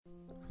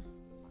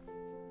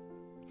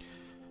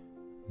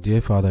Dear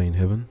Father in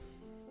heaven,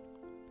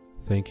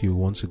 thank you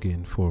once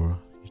again for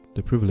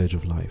the privilege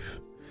of life.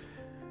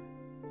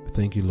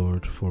 Thank you,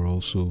 Lord, for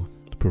also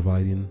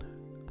providing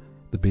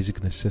the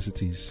basic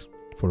necessities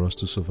for us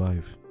to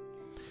survive.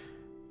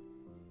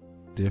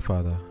 Dear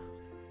Father,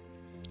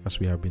 as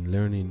we have been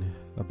learning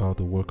about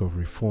the work of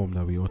reform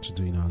that we ought to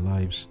do in our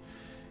lives,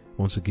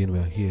 once again we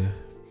are here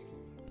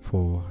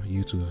for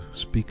you to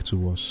speak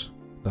to us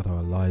that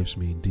our lives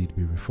may indeed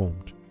be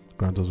reformed.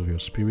 Grant us of your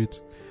Spirit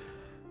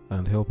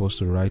and help us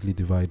to rightly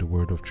divide the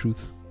word of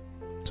truth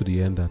to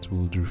the end that we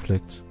will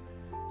reflect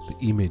the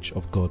image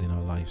of God in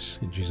our lives.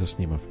 In Jesus'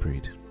 name I've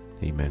prayed.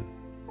 Amen.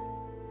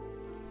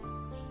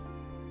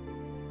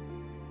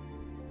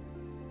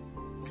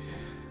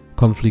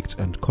 Conflict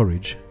and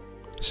Courage,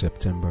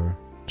 September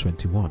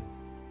 21.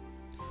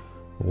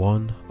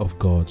 One of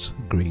God's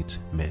great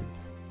men.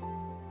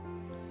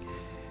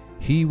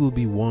 He will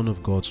be one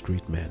of God's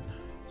great men.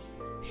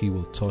 He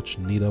will touch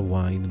neither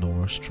wine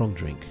nor strong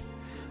drink,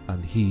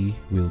 and he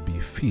will be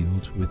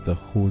filled with the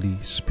Holy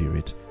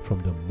Spirit from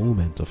the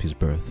moment of his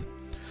birth.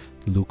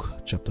 Luke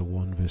chapter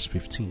 1 verse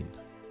 15.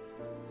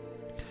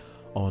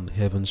 On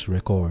heaven's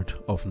record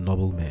of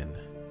noble men,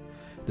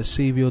 the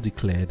Saviour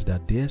declared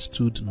that there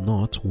stood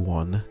not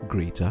one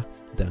greater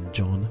than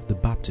John the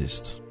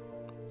Baptist.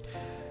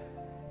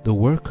 The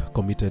work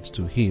committed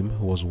to him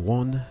was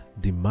one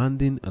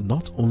demanding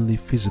not only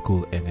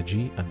physical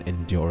energy and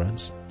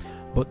endurance,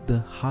 but the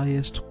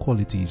highest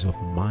qualities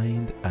of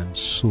mind and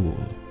soul.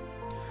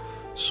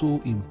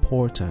 So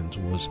important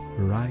was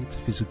right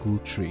physical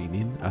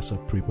training as a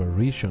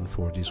preparation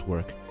for this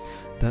work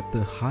that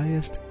the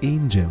highest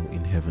angel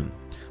in heaven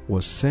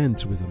was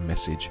sent with a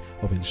message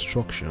of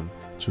instruction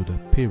to the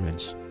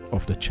parents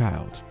of the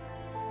child.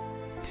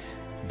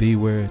 They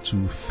were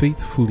to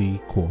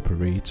faithfully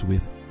cooperate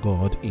with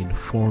God in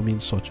forming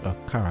such a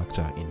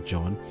character in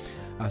John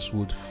as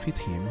would fit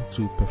him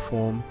to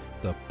perform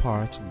the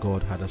part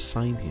God had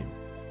assigned him.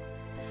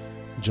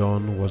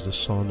 John was the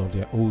son of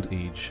their old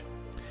age.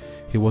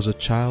 He was a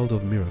child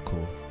of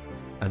miracle,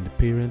 and the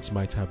parents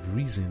might have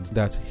reasoned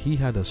that he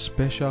had a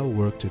special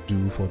work to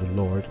do for the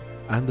Lord,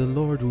 and the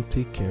Lord would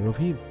take care of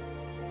him.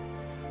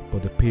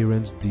 But the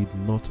parents did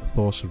not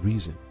thus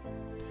reason.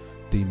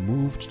 They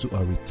moved to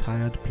a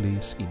retired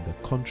place in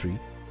the country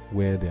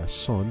where their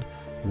son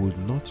would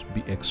not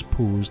be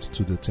exposed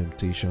to the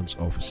temptations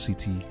of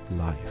city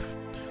life,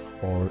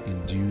 or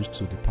induced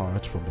to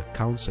depart from the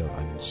counsel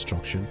and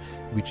instruction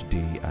which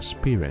they as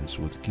parents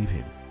would give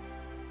him.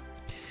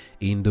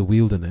 In the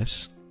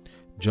wilderness,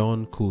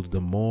 John could the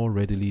more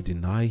readily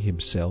deny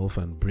himself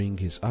and bring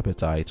his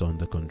appetite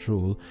under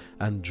control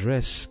and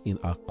dress in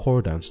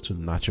accordance to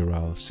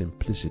natural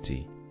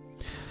simplicity.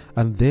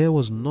 And there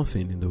was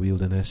nothing in the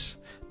wilderness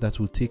that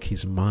would take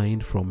his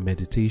mind from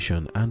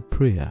meditation and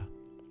prayer.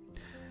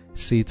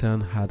 Satan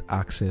had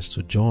access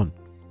to John,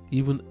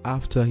 even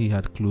after he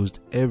had closed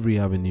every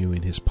avenue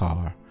in his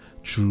power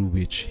through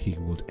which he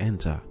would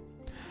enter.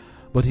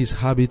 But his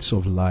habits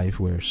of life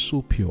were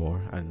so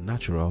pure and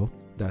natural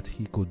that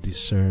he could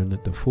discern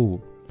the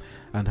foe,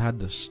 and had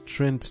the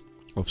strength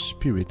of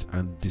spirit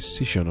and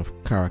decision of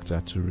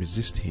character to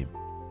resist him.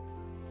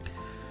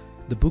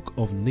 The book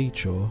of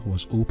nature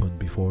was opened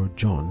before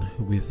John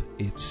with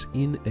its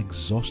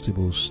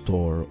inexhaustible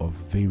store of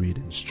varied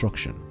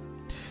instruction.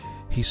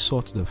 He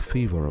sought the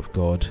favor of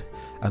God,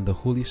 and the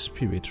Holy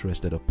Spirit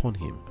rested upon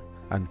him,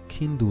 and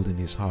kindled in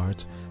his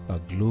heart a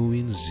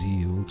glowing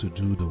zeal to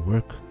do the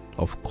work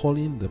of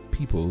calling the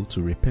people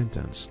to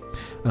repentance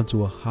and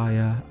to a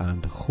higher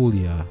and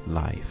holier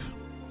life.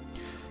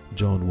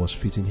 John was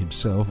fitting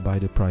himself by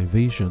the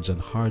privations and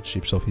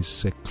hardships of his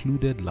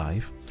secluded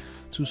life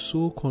to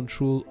so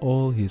control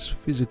all his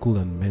physical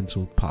and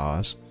mental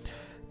powers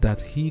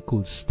that he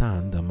could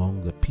stand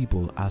among the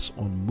people as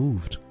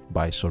unmoved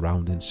by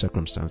surrounding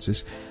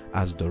circumstances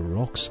as the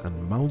rocks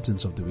and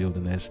mountains of the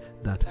wilderness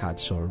that had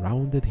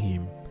surrounded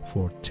him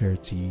for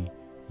 30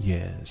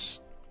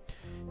 years.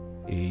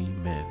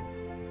 Amen.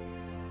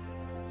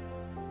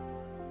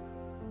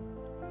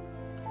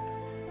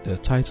 The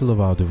title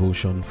of our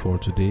devotion for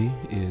today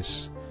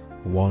is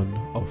One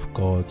of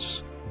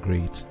God's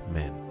Great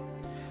Men,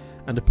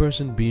 and the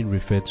person being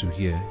referred to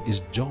here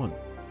is John.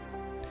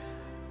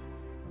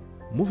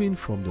 Moving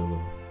from the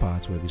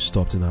part where we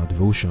stopped in our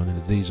devotion in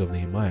the days of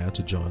Nehemiah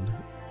to John,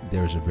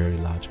 there is a very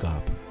large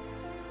gap.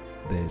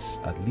 There's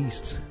at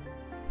least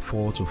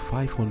 400 to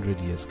 500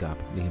 years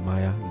gap.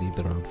 Nehemiah lived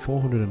around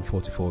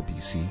 444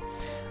 BC,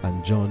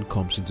 and John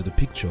comes into the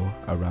picture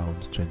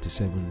around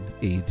 27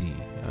 AD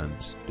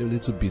and a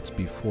little bit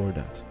before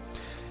that.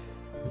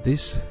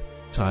 This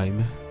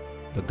time,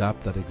 the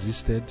gap that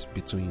existed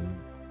between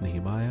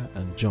Nehemiah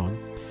and John,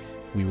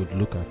 we would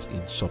look at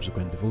in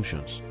subsequent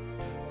devotions.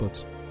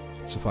 But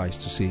suffice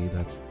to say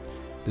that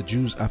the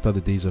Jews after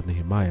the days of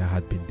Nehemiah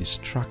had been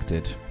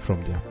distracted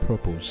from their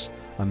purpose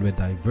and were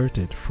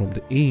diverted from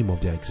the aim of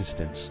their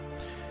existence.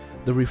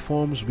 The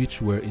reforms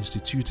which were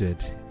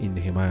instituted in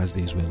Nehemiah's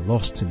days were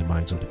lost in the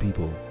minds of the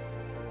people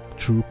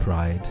through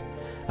pride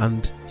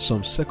and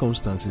some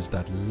circumstances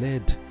that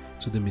led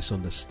to the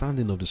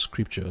misunderstanding of the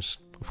scriptures,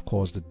 of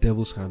course, the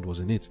devil's hand was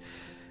in it.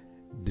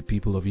 The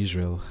people of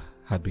Israel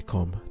had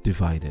become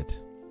divided.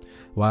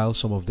 While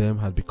some of them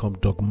had become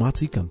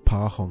dogmatic and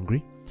power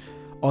hungry,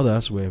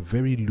 others were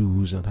very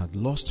loose and had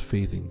lost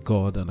faith in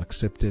God and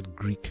accepted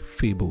Greek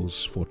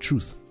fables for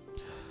truth.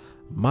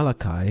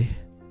 Malachi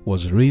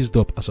was raised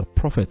up as a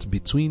prophet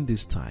between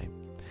this time.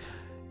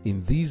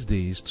 In these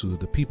days to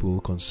the people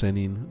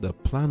concerning the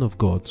plan of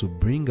God to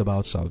bring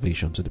about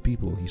salvation to the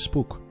people, he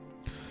spoke.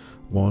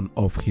 One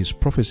of his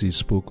prophecies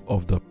spoke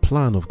of the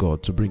plan of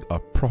God to bring a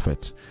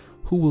prophet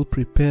who will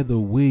prepare the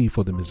way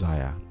for the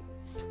Messiah.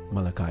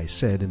 Malachi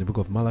said in the book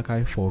of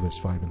Malachi 4 verse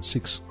 5 and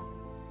 6,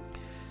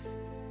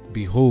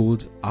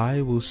 "Behold,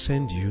 I will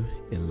send you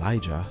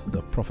Elijah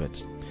the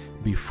prophet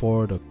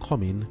before the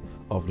coming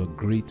of the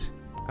great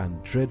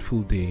and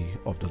dreadful day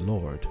of the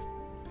Lord.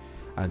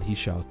 And he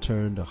shall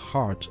turn the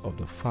heart of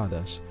the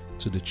fathers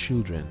to the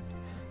children,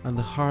 and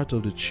the heart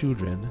of the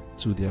children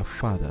to their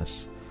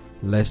fathers,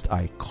 lest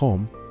I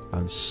come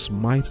and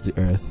smite the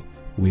earth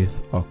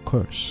with a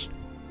curse."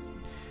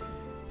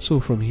 So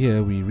from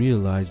here we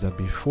realize that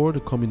before the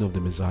coming of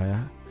the Messiah,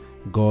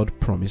 God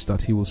promised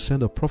that he will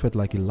send a prophet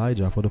like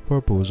Elijah for the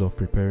purpose of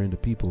preparing the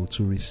people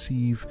to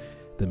receive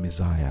the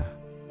Messiah,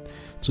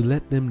 to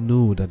let them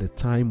know that the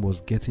time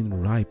was getting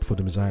ripe for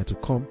the Messiah to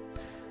come,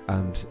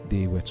 and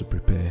they were to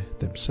prepare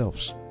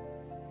themselves.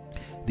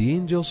 The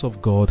angels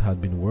of God had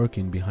been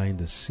working behind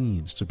the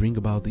scenes to bring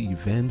about the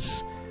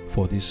events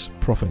for this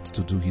prophet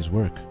to do his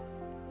work.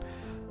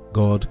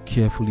 God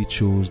carefully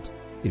chose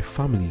a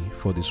family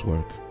for this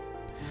work.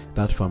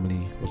 That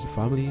family was the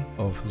family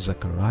of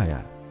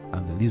Zechariah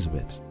and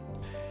Elizabeth.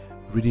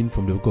 Reading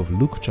from the book of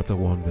Luke chapter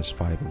 1 verse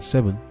 5 and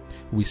 7,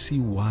 we see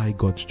why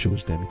God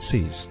chose them. It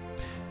says,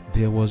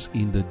 "There was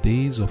in the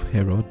days of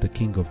Herod the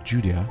king of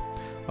Judea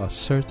a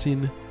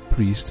certain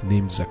priest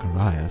named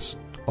Zacharias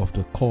of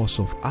the course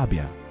of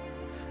Abia,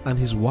 and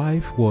his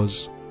wife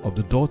was of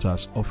the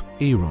daughters of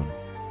Aaron,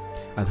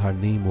 and her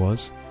name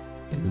was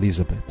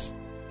Elizabeth.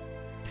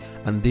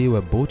 And they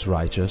were both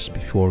righteous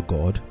before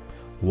God,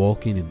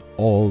 walking in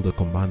all the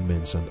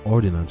commandments and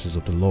ordinances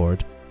of the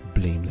Lord,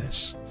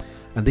 blameless.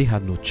 And they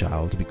had no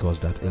child, because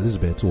that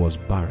Elizabeth was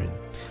barren,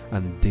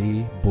 and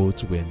they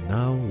both were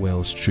now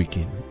well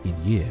stricken in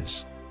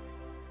years."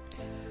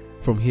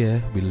 From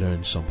here we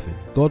learn something.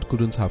 God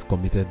couldn't have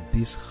committed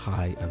this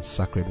high and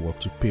sacred work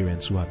to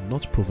parents who had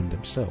not proven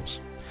themselves.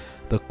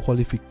 The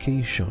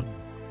qualification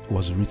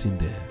was written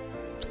there.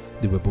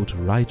 They were both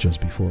righteous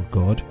before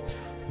God,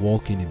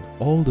 walking in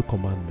all the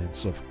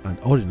commandments of and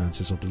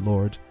ordinances of the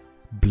Lord,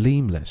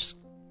 blameless.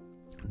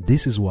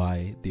 This is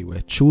why they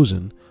were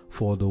chosen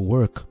for the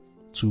work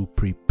to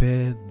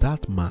prepare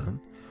that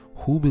man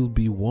who will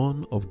be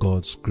one of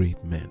God's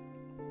great men.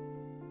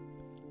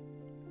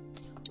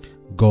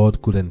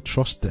 God could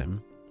entrust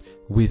them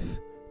with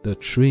the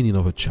training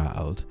of a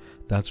child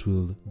that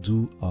will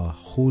do a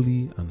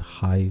holy and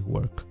high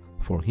work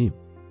for him.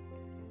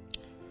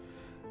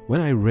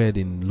 When I read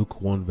in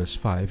Luke 1 verse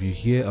 5, you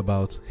hear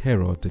about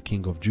Herod, the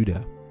king of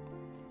Judah.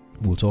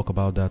 We'll talk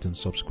about that in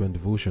subsequent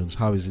devotions.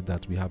 How is it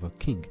that we have a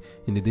king?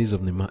 In the days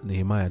of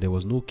Nehemiah, there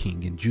was no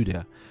king in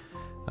Judah,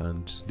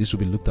 and this will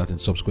be looked at in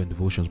subsequent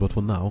devotions. But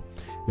for now,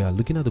 we are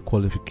looking at the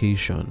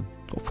qualification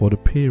for the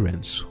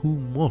parents who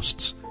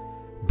must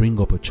bring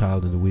up a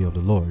child in the way of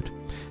the Lord.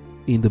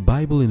 In the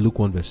Bible, in Luke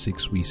 1 verse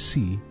 6, we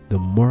see the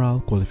moral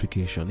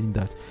qualification in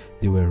that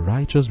they were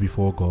righteous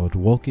before God,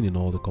 walking in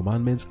all the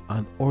commandments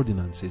and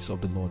ordinances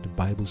of the Lord. The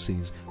Bible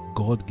says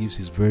God gives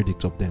his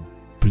verdict of them,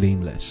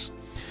 blameless.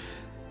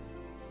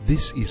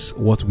 This is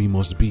what we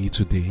must be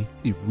today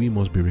if we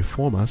must be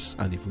reformers,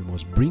 and if we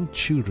must bring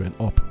children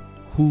up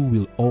who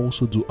will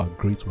also do a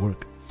great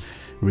work.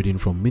 Reading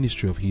from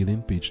Ministry of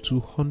Healing, page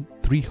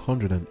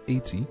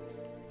 380,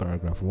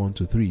 paragraph 1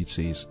 to 3, it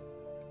says,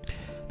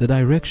 "The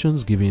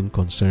directions given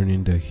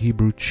concerning the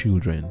Hebrew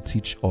children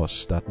teach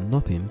us that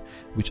nothing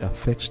which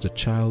affects the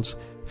child's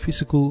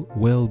physical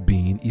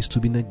well-being is to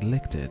be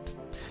neglected.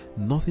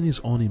 Nothing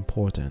is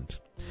unimportant.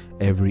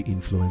 Every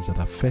influence that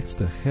affects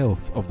the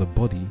health of the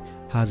body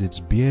has its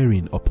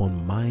bearing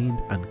upon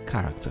mind and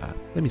character."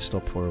 Let me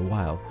stop for a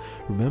while.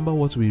 Remember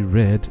what we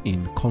read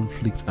in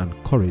Conflict and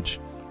Courage,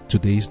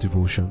 today's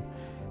devotion,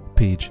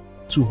 page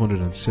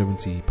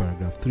 270,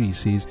 paragraph 3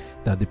 says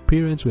that the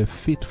parents were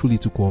faithfully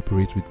to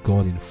cooperate with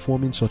God in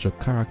forming such a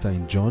character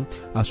in John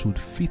as would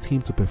fit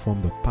him to perform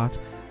the part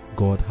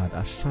God had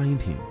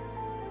assigned him.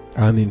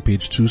 And in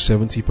page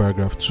 270,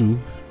 paragraph 2,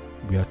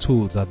 we are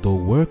told that the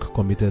work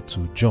committed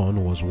to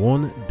John was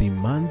one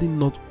demanding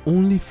not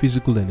only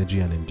physical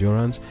energy and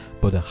endurance,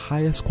 but the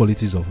highest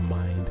qualities of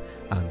mind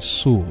and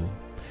soul.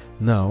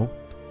 Now,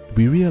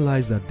 we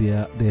realize that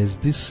there's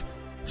this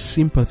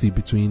sympathy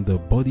between the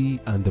body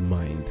and the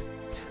mind,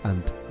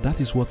 and that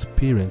is what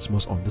parents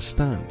must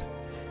understand,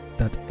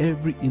 that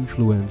every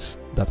influence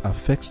that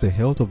affects the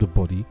health of the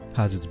body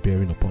has its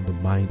bearing upon the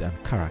mind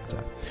and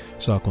character.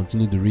 So I'll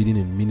continue the reading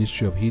in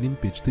Ministry of Healing,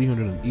 page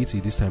 380,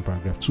 this time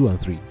paragraph 2 and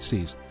 3. It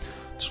says,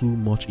 too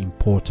much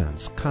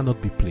importance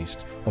cannot be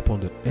placed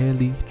upon the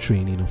early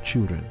training of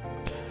children.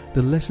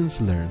 The lessons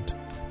learned,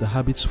 the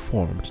habits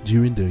formed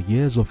during the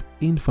years of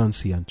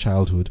infancy and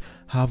childhood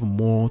have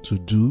more to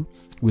do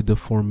with the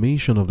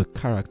formation of the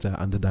character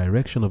and the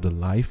direction of the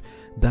life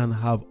than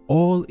have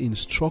all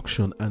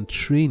instruction and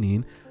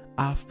training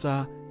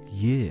after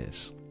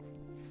years.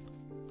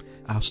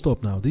 I'll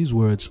stop now. These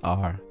words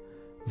are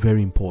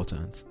very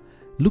important.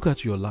 Look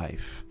at your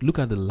life. Look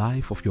at the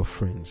life of your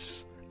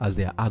friends as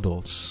they are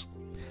adults.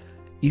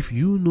 If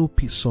you know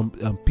some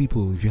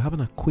people, if you have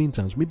an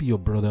acquaintance, maybe your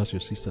brothers, your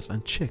sisters,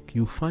 and check,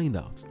 you'll find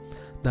out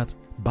that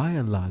by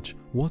and large,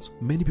 what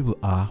many people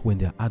are when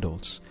they're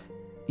adults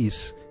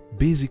is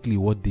basically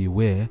what they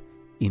were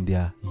in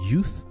their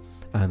youth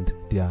and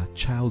their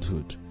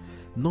childhood.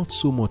 Not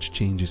so much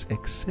changes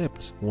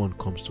except one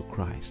comes to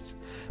Christ.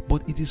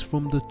 But it is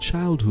from the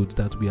childhood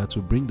that we are to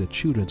bring the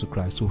children to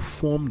Christ, to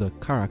form the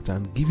character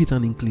and give it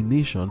an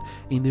inclination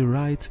in the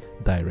right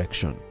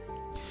direction.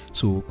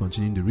 So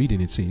continuing the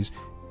reading, it says,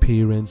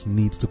 parents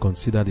need to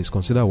consider this.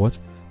 Consider what?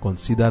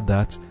 Consider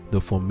that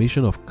the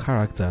formation of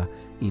character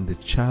in the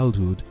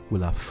childhood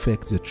will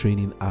affect the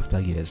training after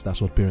years.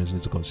 That's what parents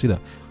need to consider.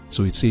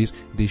 So it says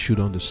they should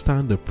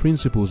understand the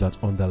principles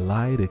that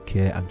underlie the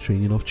care and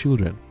training of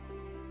children.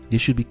 They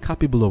should be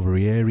capable of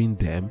rearing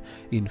them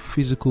in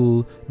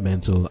physical,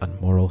 mental, and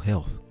moral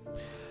health.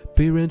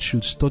 Parents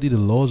should study the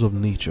laws of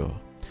nature.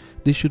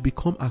 They should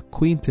become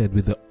acquainted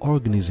with the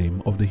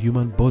organism of the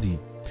human body.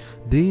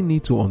 They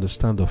need to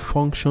understand the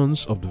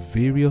functions of the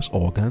various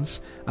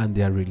organs and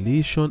their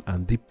relation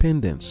and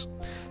dependence.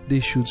 They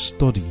should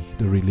study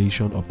the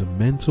relation of the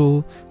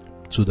mental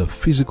to the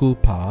physical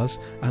powers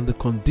and the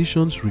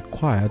conditions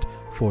required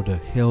for the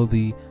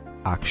healthy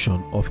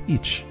action of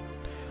each.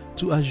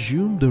 To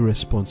assume the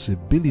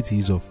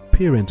responsibilities of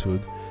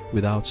parenthood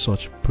without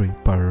such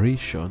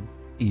preparation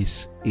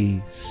is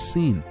a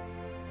sin.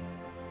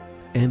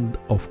 End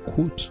of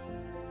quote.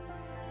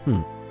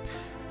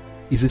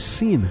 It's a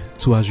sin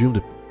to assume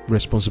the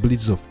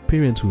responsibilities of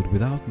parenthood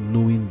without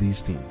knowing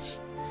these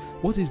things.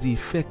 What is the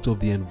effect of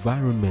the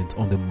environment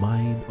on the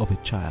mind of a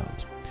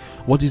child?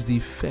 What is the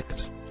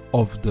effect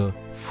of the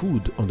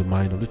food on the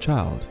mind of the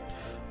child?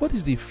 What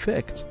is the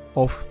effect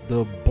of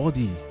the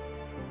body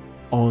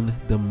on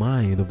the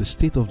mind, of the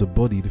state of the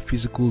body, the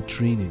physical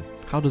training?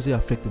 How does it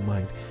affect the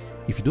mind?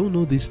 If you don't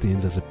know these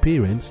things as a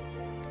parent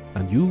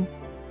and you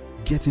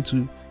get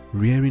into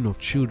rearing of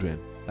children,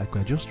 like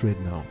I just read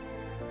now,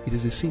 it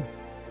is a sin.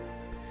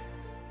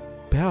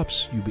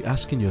 Perhaps you'll be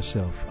asking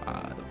yourself,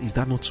 is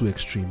that not too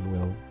extreme?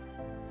 Well,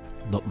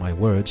 not my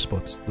words,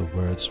 but the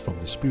words from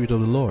the Spirit of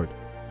the Lord.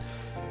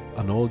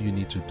 And all you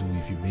need to do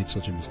if you made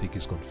such a mistake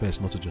is confess,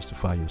 not to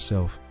justify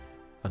yourself,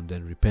 and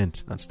then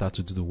repent and start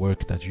to do the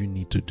work that you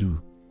need to do.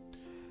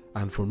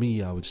 And for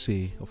me, I would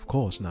say, of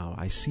course, now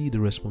I see the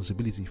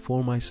responsibility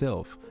for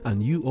myself,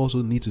 and you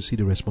also need to see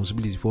the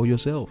responsibility for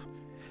yourself.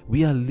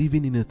 We are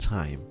living in a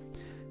time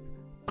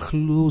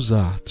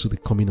closer to the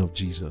coming of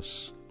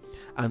Jesus.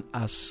 And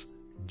as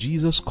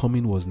Jesus'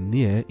 coming was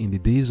near in the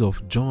days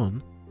of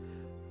John,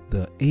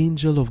 the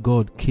angel of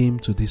God came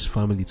to this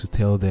family to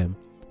tell them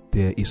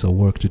there is a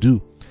work to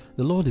do.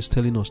 The Lord is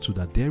telling us too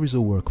that there is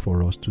a work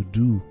for us to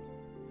do.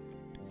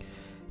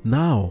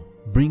 Now,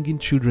 bringing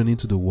children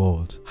into the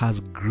world has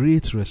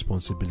great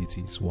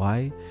responsibilities.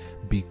 Why?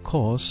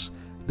 Because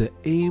the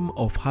aim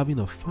of having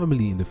a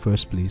family in the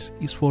first place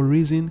is for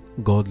raising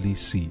godly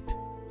seed.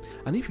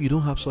 And if you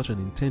don't have such an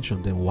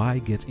intention, then why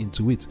get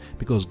into it?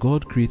 Because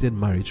God created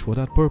marriage for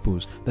that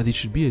purpose, that it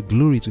should be a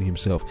glory to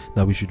Himself,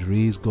 that we should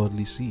raise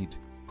godly seed.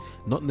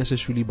 Not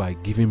necessarily by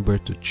giving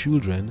birth to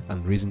children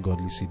and raising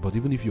godly seed, but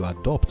even if you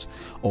adopt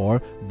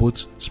or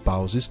both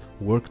spouses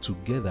work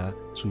together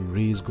to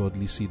raise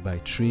godly seed by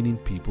training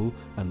people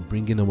and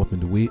bringing them up in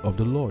the way of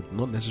the Lord,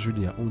 not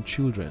necessarily their own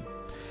children.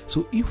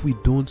 So if we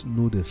don't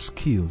know the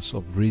skills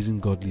of raising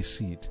godly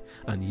seed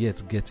and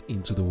yet get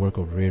into the work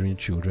of rearing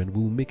children,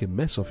 we'll make a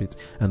mess of it,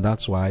 and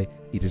that's why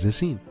it is a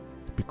sin.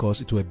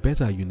 Because it were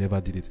better you never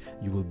did it.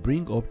 You will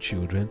bring up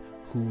children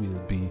who will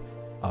be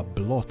a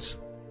blot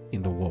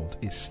in the world,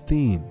 a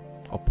stain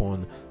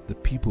upon the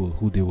people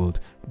who they will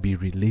be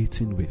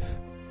relating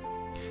with.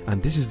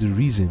 And this is the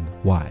reason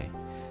why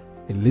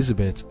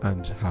Elizabeth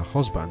and her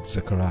husband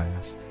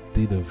Zacharias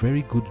did a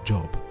very good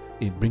job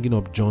in bringing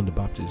up John the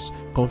Baptist.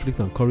 Conflict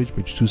and Courage,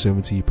 page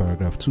 270,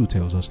 paragraph 2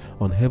 tells us,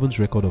 on heaven's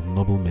record of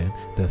noble men,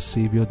 the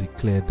Saviour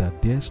declared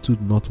that there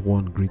stood not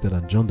one greater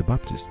than John the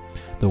Baptist.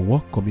 The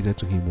work committed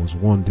to him was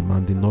one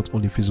demanding not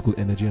only physical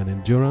energy and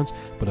endurance,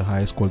 but the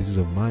highest qualities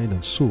of mind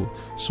and soul.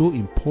 So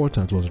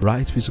important was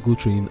right physical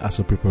training as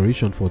a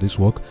preparation for this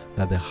work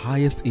that the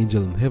highest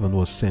angel in heaven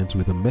was sent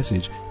with a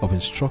message of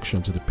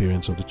instruction to the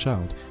parents of the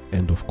child.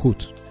 End of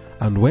quote.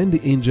 And when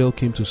the angel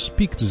came to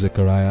speak to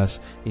Zacharias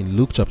in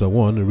Luke chapter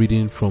 1,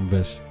 reading from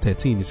verse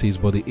 13, it says,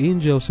 But the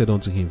angel said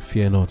unto him,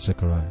 Fear not,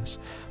 Zacharias,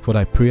 for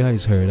thy prayer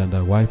is heard, and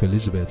thy wife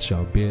Elizabeth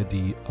shall bear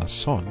thee a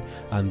son,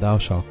 and thou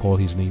shalt call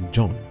his name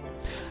John.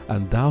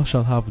 And thou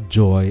shalt have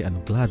joy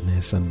and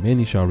gladness, and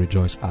many shall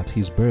rejoice at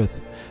his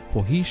birth.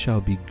 For he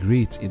shall be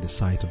great in the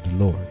sight of the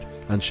Lord,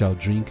 and shall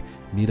drink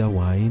neither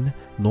wine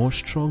nor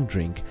strong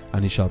drink,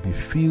 and he shall be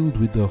filled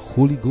with the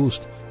Holy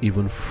Ghost,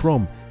 even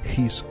from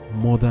his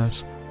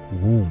mother's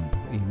womb.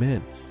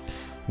 Amen.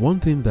 One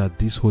thing that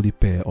this holy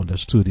pair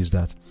understood is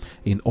that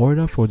in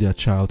order for their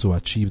child to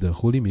achieve the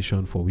holy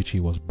mission for which he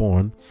was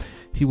born,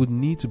 he would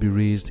need to be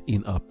raised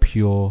in a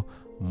pure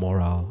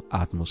moral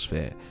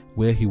atmosphere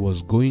where he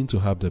was going to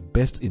have the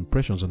best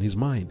impressions on his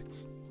mind,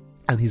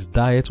 and his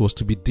diet was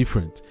to be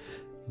different.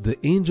 The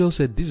angel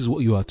said, this is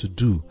what you are to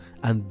do,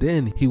 and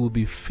then he will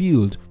be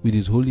filled with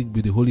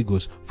the Holy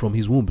Ghost from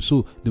his womb.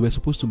 So they were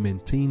supposed to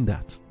maintain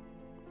that.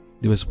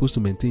 They were supposed to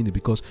maintain it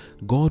because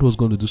God was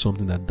going to do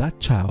something that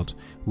child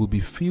will be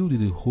filled with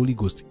the Holy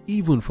Ghost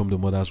even from the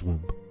mother's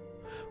womb.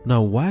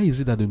 Now, why is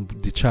it that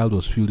the child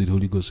was filled with the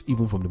Holy Ghost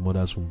even from the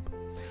mother's womb?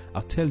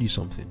 I'll tell you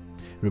something.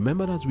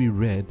 Remember that we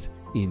read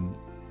in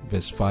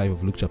verse 5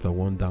 of Luke chapter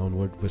 1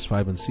 downward, verse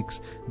 5 and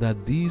 6,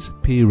 that these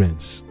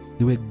parents,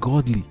 they were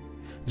godly.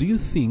 Do you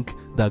think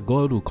that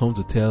God will come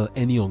to tell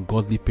any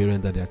ungodly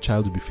parent that their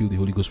child will be filled with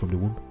the Holy Ghost from the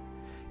womb?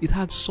 It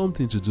had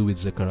something to do with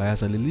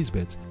Zacharias and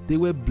Elizabeth. They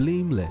were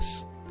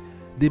blameless.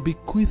 They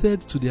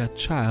bequeathed to their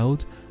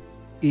child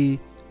a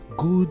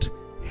good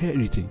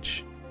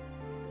heritage.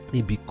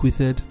 They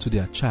bequeathed to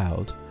their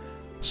child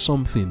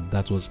something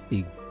that was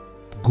a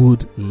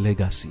good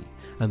legacy.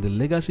 And the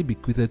legacy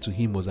bequeathed to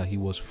him was that he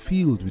was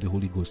filled with the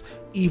Holy Ghost,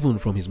 even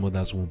from his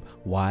mother's womb.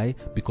 Why?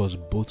 Because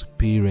both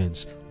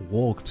parents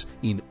walked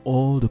in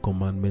all the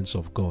commandments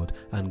of God.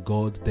 And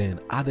God then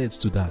added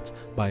to that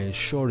by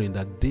ensuring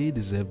that they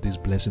deserved this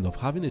blessing of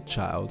having a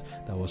child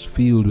that was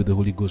filled with the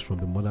Holy Ghost from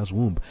the mother's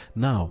womb.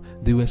 Now,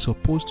 they were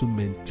supposed to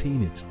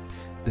maintain it.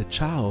 The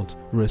child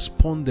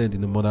responded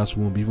in the mother's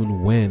womb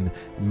even when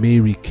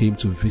Mary came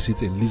to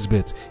visit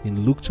Elizabeth.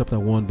 In Luke chapter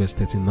 1 verse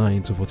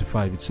 39 to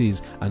 45 it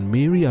says, And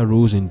Mary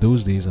arose in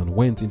those days and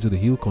went into the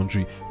hill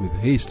country with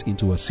haste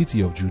into a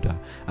city of Judah,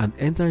 and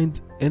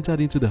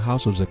entered into the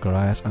house of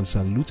Zacharias and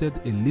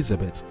saluted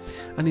Elizabeth.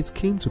 And it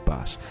came to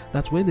pass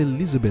that when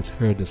Elizabeth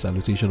heard the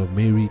salutation of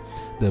Mary,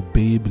 the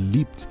babe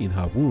leaped in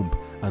her womb,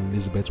 and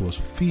Elizabeth was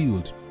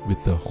filled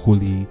with the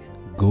Holy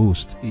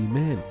Ghost.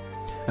 Amen.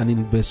 And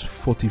in verse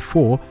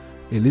 44,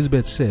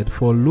 Elizabeth said,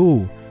 For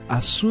lo,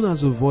 as soon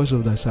as the voice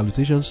of thy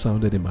salutation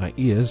sounded in my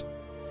ears,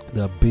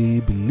 the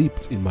babe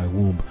leaped in my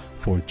womb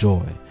for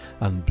joy.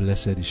 And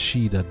blessed is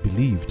she that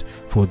believed,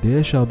 for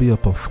there shall be a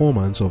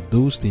performance of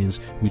those things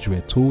which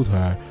were told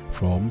her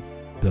from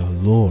the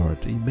Lord.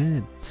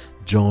 Amen.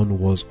 John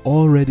was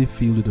already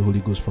filled with the Holy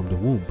Ghost from the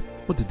womb.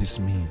 What did this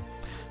mean?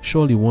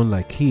 Surely one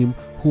like him,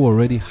 who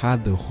already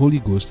had the Holy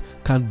Ghost,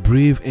 can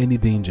brave any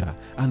danger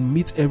and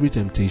meet every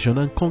temptation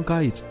and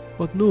conquer it.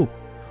 But no.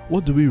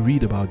 What do we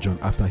read about John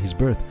after his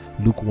birth?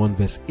 Luke 1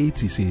 verse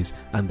 80 says,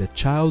 And the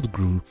child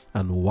grew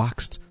and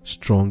waxed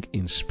strong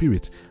in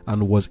spirit,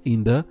 and was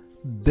in the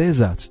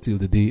desert till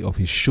the day of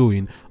his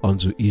showing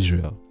unto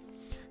Israel.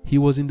 He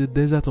was in the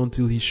desert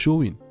until his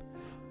showing.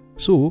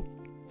 So,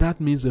 that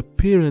means the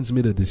parents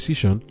made a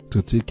decision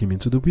to take him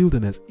into the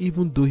wilderness,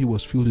 even though he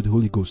was filled with the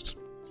Holy Ghost,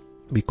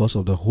 because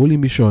of the holy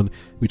mission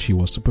which he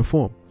was to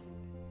perform.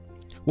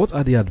 What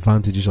are the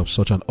advantages of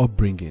such an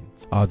upbringing?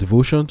 Our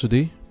devotion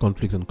today,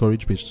 Conflict and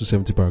Courage, page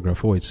 270, paragraph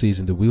 4, it says,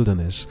 In the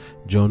wilderness,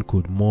 John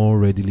could more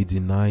readily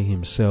deny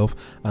himself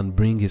and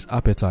bring his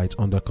appetite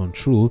under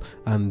control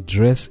and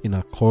dress in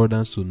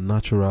accordance to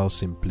natural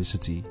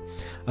simplicity.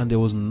 And there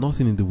was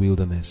nothing in the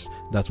wilderness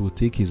that would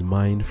take his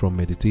mind from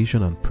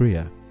meditation and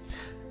prayer.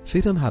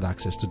 Satan had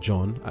access to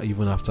John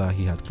even after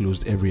he had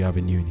closed every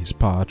avenue in his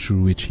power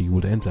through which he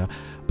would enter,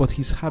 but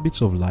his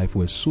habits of life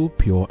were so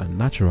pure and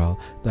natural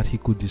that he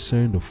could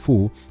discern the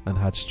foe and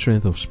had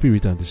strength of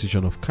spirit and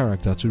decision of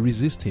character to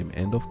resist him.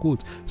 End of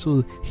quote.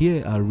 So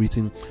here are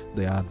written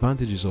the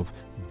advantages of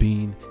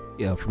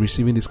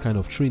receiving this kind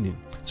of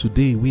training.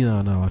 Today we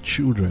and our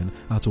children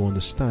are to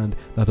understand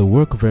that a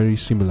work very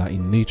similar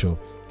in nature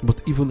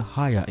but even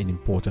higher in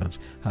importance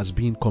has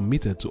been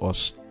committed to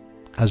us.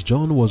 As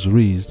John was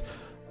raised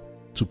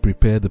to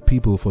prepare the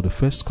people for the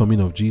first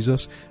coming of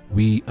Jesus,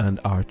 we and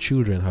our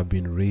children have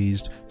been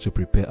raised to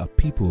prepare a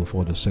people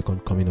for the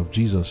second coming of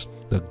Jesus,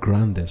 the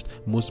grandest,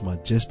 most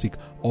majestic,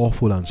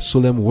 awful and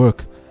solemn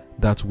work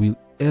that will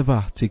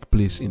ever take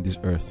place in this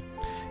earth.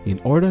 In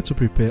order to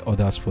prepare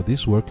others for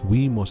this work,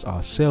 we must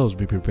ourselves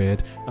be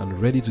prepared and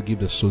ready to give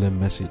the solemn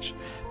message.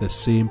 The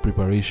same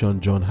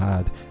preparation John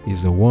had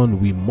is the one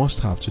we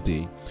must have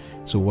today.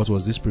 So what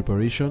was this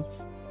preparation?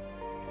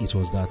 It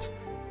was that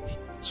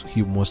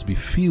he must be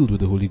filled with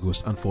the Holy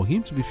Ghost, and for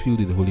him to be filled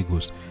with the Holy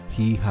Ghost,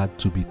 he had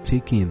to be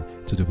taken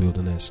to the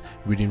wilderness.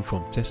 Reading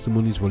from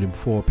Testimonies, volume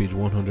 4, page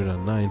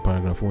 109,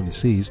 paragraph 1, it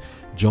says,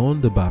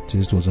 John the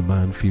Baptist was a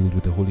man filled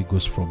with the Holy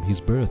Ghost from his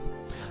birth,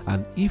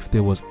 and if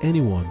there was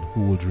anyone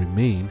who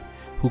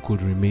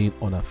could remain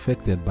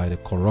unaffected by the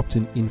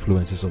corrupting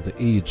influences of the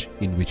age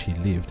in which he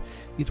lived,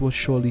 it was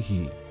surely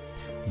he.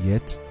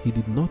 Yet he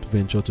did not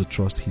venture to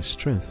trust his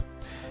strength,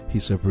 He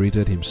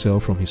separated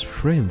himself from his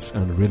friends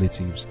and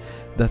relatives,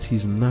 that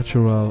his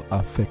natural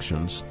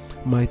affections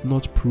might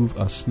not prove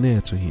a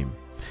snare to him.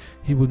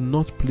 He would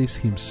not place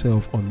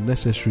himself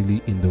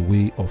unnecessarily in the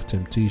way of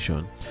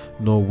temptation,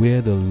 nor where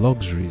the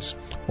luxuries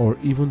or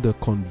even the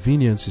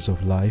conveniences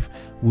of life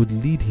would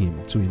lead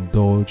him to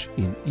indulge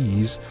in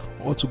ease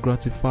or to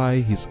gratify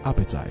his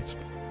appetite,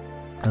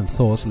 and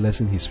thus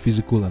lessen his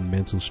physical and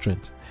mental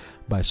strength.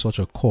 By such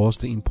a course,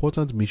 the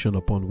important mission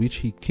upon which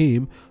he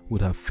came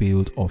would have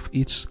failed of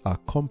its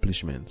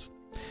accomplishment.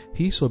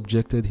 He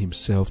subjected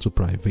himself to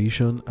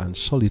privation and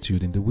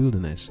solitude in the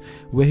wilderness,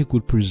 where he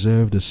could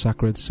preserve the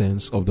sacred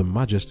sense of the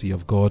majesty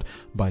of God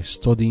by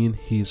studying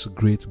his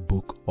great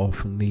book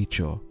of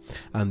nature,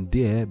 and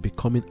there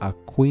becoming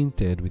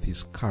acquainted with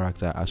his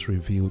character as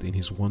revealed in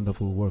his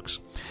wonderful works.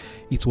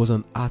 It was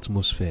an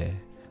atmosphere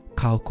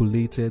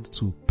calculated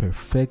to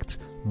perfect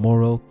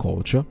moral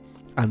culture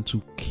and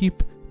to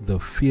keep the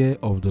fear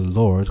of the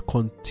Lord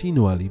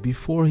continually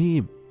before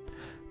him.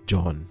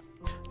 John,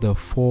 the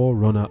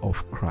forerunner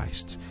of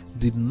Christ,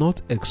 did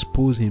not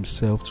expose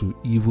himself to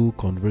evil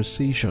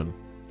conversation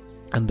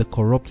and the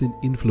corrupting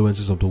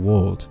influences of the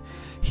world.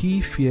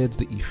 He feared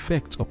the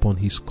effect upon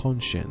his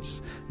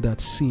conscience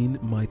that sin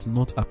might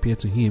not appear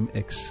to him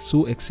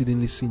so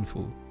exceedingly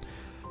sinful.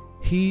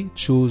 He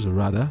chose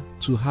rather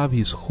to have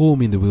his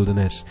home in the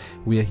wilderness,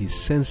 where his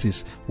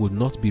senses would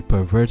not be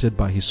perverted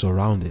by his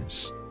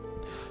surroundings.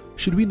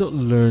 Should we not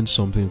learn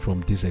something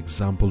from this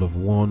example of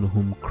one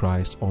whom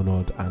Christ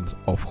honored, and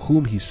of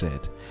whom he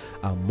said,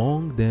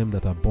 "Among them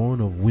that are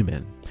born of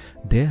women,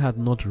 there had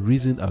not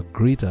risen a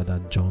greater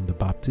than John the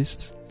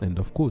Baptist"? End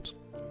of quote.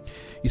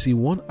 You see,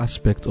 one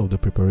aspect of the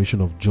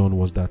preparation of John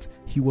was that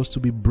he was to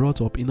be brought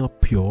up in a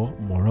pure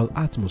moral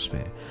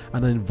atmosphere,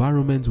 an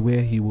environment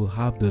where he will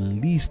have the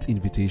least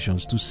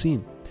invitations to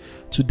sin.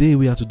 Today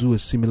we are to do a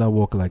similar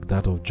work like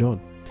that of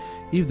John.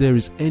 If there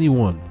is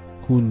anyone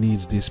who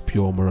needs this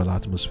pure moral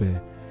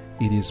atmosphere,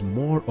 it is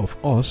more of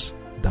us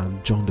than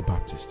John the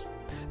Baptist.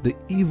 The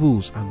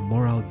evils and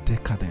moral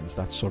decadence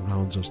that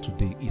surrounds us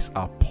today is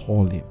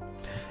appalling.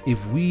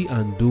 If we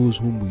and those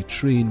whom we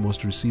train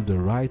must receive the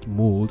right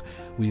mold,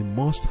 we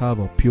must have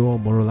a pure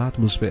moral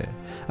atmosphere,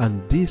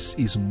 and this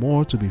is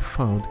more to be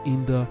found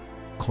in the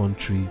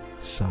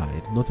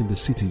countryside, not in the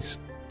cities.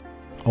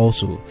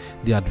 Also,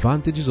 the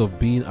advantages of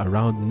being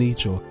around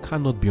nature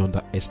cannot be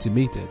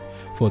underestimated,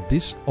 for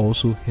this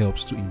also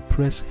helps to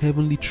impress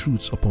heavenly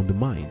truths upon the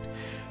mind.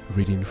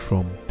 Reading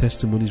from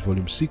Testimonies,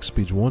 Volume 6,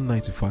 page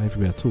 195,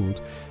 we are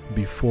told,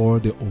 "Before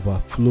the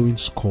overflowing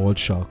scourge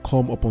shall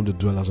come upon the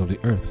dwellers of the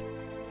earth,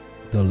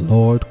 the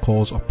Lord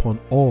calls upon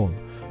all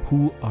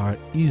who are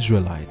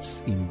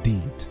Israelites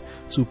indeed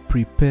to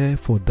prepare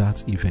for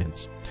that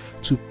event.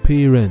 To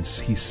parents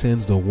he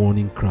sends the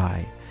warning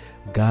cry,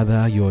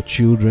 gather your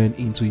children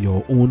into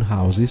your own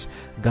houses,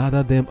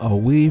 gather them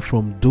away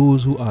from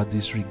those who are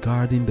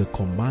disregarding the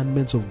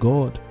commandments of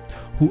God,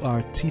 who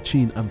are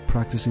teaching and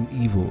practicing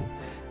evil.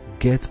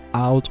 Get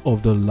out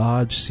of the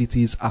large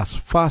cities as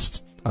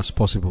fast as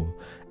possible.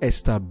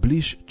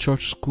 Establish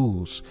church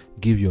schools.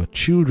 Give your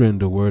children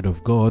the word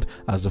of God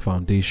as the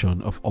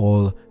foundation of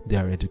all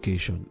their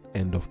education."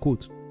 End of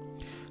quote.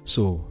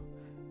 So,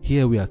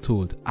 here we are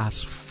told,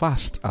 as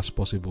fast as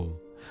possible.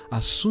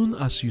 As soon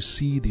as you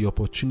see the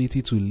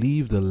opportunity to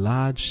leave the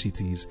large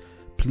cities,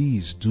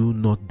 please do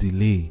not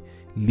delay.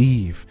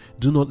 Leave.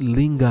 Do not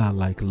linger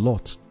like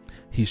Lot.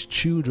 His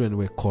children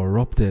were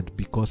corrupted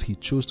because he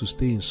chose to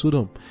stay in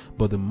Sodom,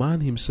 but the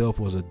man himself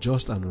was a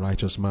just and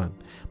righteous man.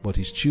 But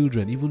his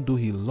children, even though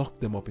he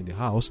locked them up in the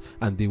house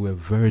and they were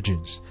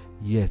virgins,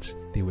 yet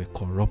they were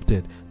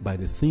corrupted by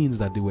the things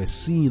that they were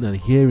seeing and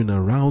hearing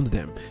around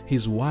them.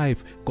 His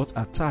wife got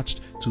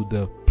attached to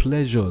the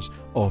pleasures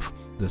of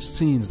the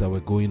sins that were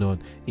going on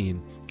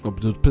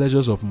of the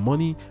pleasures of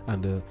money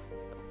and the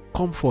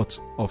comfort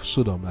of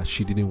Sodom, as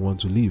she didn't want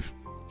to leave.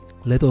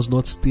 Let us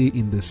not stay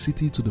in the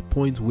city to the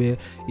point where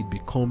it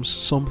becomes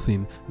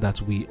something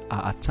that we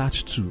are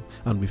attached to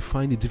and we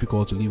find it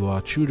difficult to leave, or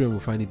our children will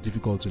find it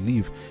difficult to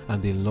leave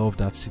and they love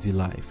that city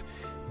life.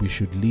 We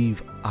should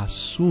leave as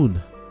soon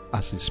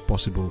as is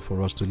possible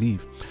for us to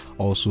leave.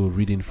 Also,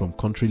 reading from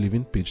Country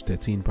Living, page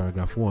 13,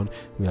 paragraph 1,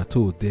 we are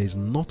told there is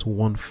not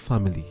one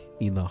family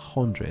in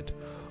 100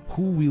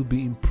 who will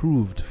be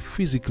improved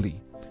physically,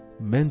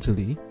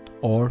 mentally,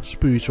 or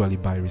spiritually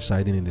by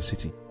residing in the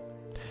city.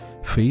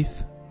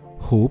 Faith,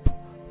 hope,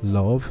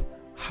 love,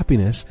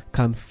 happiness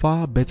can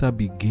far better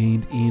be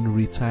gained in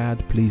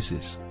retired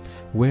places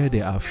where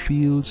there are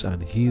fields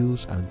and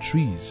hills and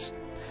trees.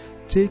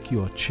 Take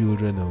your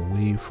children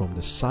away from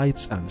the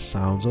sights and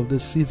sounds of the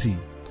city,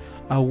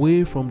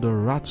 away from the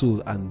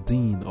rattle and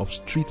din of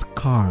street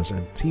cars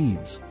and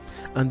teams,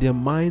 and their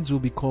minds will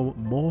become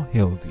more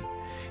healthy.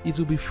 It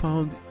will be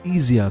found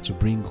easier to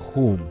bring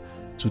home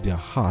to their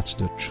hearts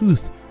the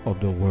truth of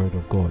the Word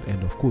of God.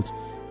 End of quote.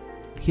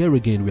 Here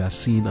again we are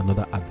seeing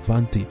another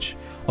advantage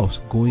of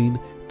going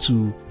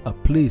to a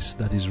place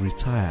that is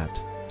retired,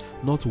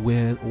 not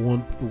where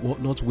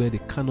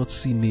they cannot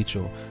see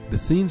nature. The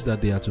things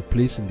that they are to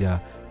place in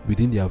their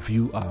within their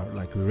view are,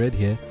 like we read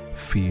here,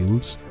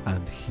 fields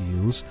and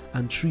hills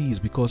and trees,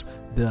 because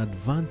the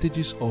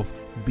advantages of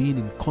being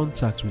in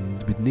contact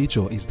with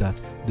nature is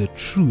that the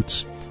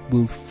truths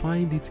will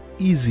find it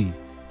easy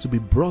to be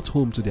brought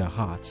home to their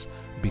hearts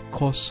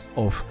because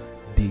of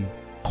the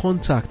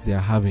contact they are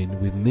having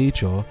with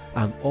nature,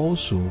 and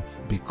also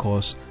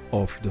because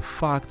of the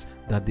fact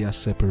that they are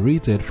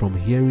separated from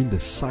hearing the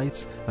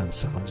sights and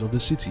sounds of the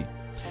city.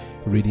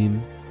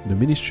 Reading the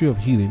Ministry of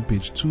Healing,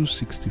 page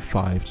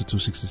 265 to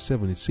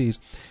 267, it says,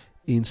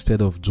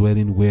 instead of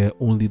dwelling where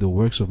only the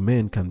works of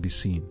men can be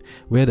seen,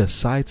 where the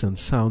sights and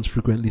sounds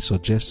frequently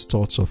suggest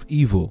thoughts of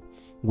evil,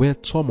 where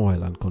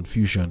turmoil and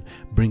confusion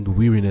bring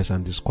weariness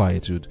and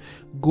disquietude,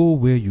 go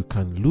where you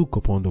can look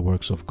upon the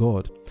works of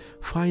God.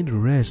 Find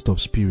rest of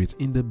spirit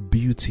in the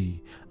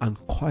beauty and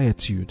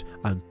quietude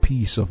and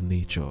peace of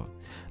nature.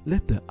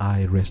 Let the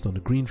eye rest on the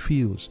green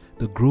fields,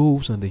 the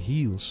groves and the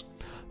hills.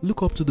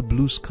 Look up to the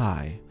blue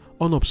sky,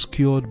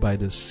 unobscured by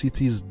the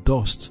city's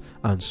dust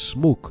and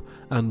smoke,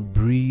 and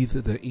breathe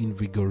the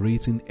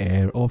invigorating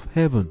air of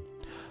heaven.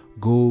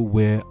 Go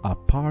where,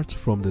 apart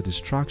from the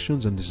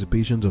distractions and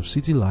dissipations of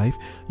city life,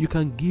 you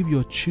can give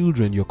your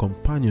children your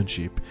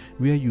companionship,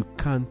 where you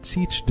can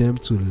teach them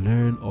to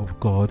learn of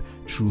God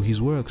through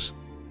His works,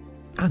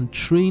 and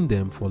train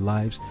them for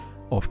lives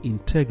of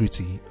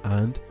integrity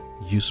and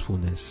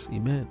usefulness.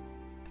 Amen.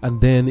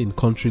 And then in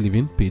Country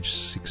Living, page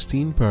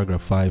 16,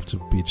 paragraph 5 to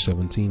page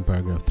 17,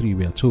 paragraph 3,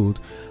 we are told,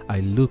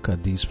 I look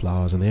at these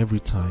flowers, and every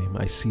time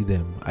I see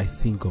them, I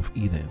think of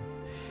Eden.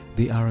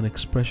 They are an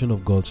expression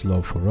of God's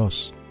love for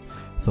us.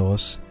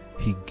 Thus,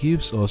 He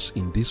gives us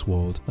in this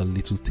world a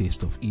little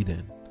taste of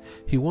Eden.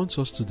 He wants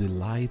us to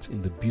delight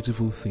in the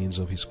beautiful things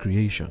of His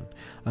creation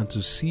and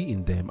to see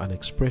in them an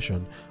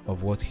expression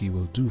of what He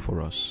will do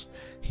for us.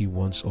 He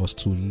wants us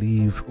to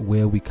live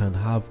where we can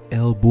have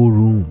elbow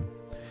room.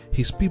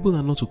 His people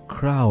are not to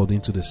crowd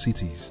into the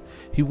cities.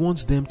 He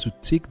wants them to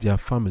take their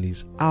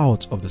families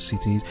out of the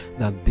cities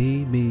that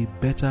they may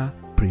better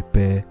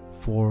prepare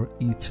for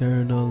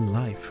eternal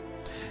life.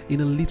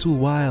 In a little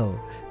while,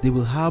 they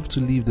will have to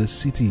leave the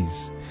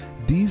cities.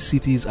 These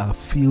cities are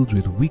filled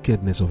with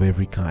wickedness of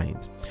every kind,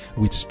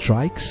 with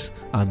strikes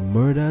and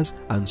murders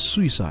and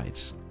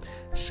suicides.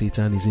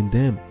 Satan is in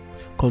them,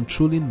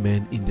 controlling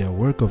men in their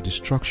work of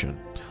destruction.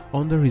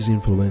 Under his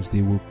influence,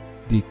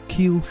 they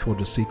kill for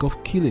the sake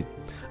of killing,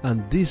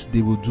 and this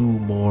they will do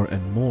more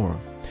and more.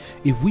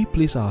 If we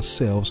place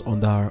ourselves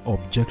under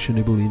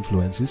objectionable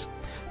influences,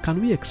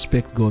 can we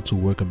expect God to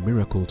work a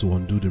miracle to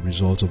undo the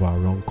results of our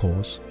wrong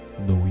course?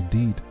 No,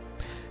 indeed.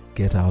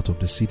 Get out of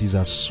the cities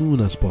as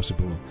soon as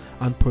possible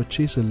and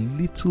purchase a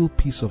little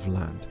piece of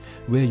land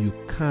where you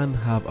can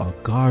have a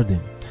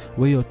garden,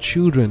 where your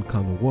children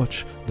can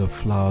watch the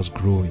flowers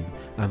growing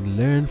and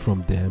learn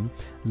from them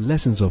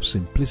lessons of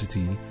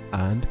simplicity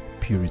and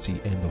purity.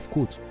 End of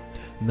quote.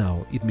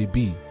 Now, it may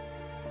be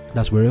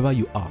that wherever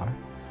you are,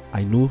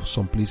 I know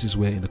some places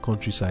where in the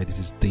countryside it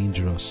is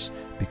dangerous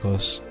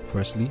because,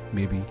 firstly,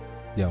 maybe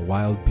there are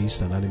wild beasts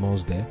and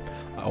animals there,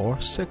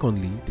 or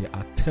secondly, there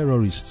are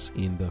terrorists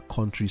in the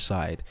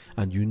countryside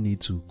and you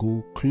need to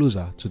go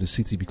closer to the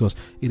city, because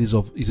it is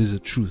a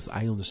truth.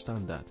 I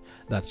understand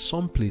that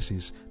some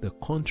places the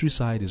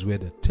countryside is where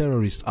the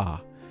terrorists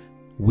are.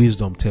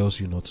 Wisdom tells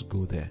you not to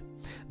go there.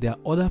 There are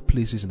other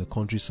places in the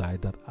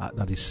countryside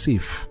that is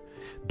safe.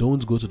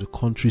 Don't go to the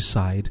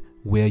countryside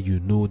where you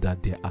know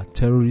that there are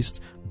terrorists,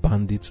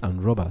 bandits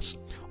and robbers,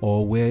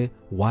 or where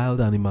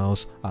wild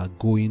animals are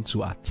going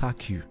to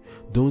attack you.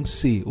 Don't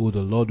say, oh,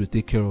 the Lord will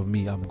take care of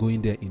me, I'm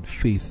going there in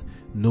faith.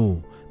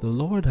 No, the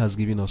Lord has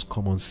given us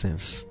common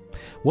sense.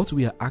 What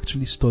we are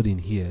actually studying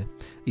here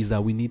is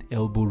that we need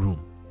elbow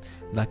room.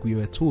 Like we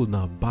were told,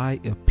 now buy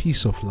a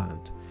piece of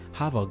land,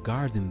 have a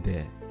garden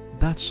there.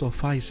 That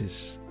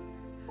suffices.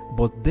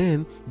 But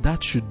then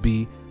that should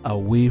be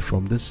away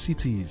from the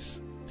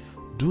cities.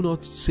 Do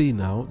not say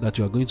now that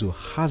you are going to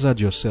hazard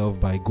yourself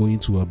by going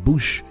to a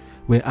bush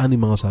where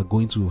animals are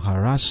going to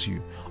harass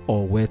you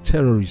or where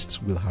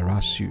terrorists will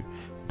harass you.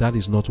 That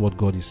is not what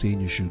God is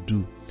saying you should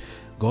do.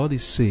 God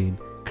is saying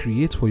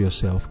create for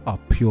yourself a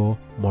pure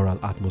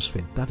moral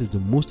atmosphere. That is the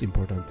most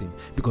important thing,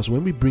 because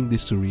when we bring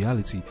this to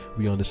reality,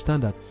 we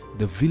understand that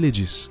the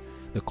villages,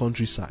 the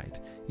countryside,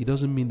 it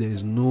doesn't mean there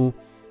is no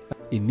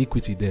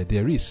iniquity there.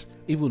 There is.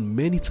 Even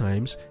many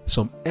times,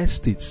 some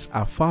estates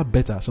are far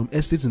better. Some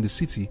estates in the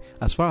city,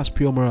 as far as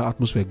pure moral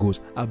atmosphere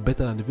goes, are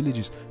better than the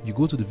villages. You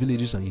go to the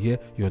villages and you hear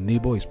your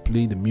neighbor is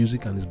playing the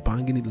music and is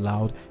banging it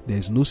loud. There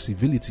is no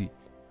civility.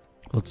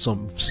 But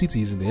some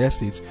cities in the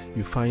estates,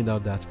 you find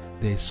out that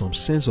there is some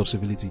sense of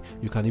civility.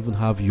 You can even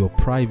have your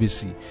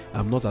privacy.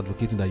 I'm not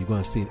advocating that you go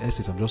and stay in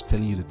estates. I'm just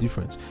telling you the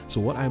difference. So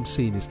what I'm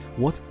saying is,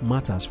 what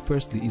matters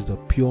firstly is the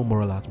pure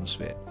moral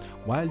atmosphere.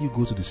 While you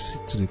go to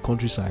the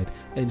countryside,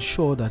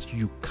 ensure that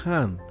you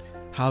can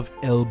have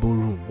elbow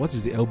room. What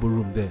is the elbow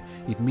room there?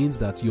 It means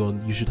that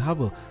you should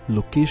have a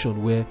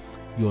location where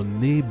your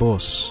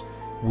neighbors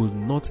will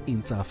not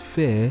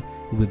interfere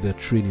with the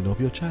training of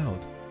your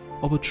child.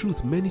 Of a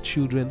truth, many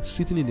children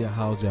sitting in their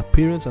house, their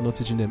parents are not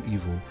teaching them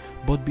evil,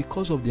 but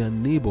because of their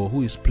neighbor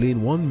who is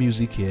playing one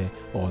music here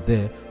or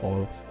there,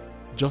 or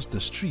just the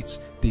streets,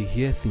 they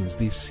hear things,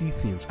 they see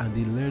things, and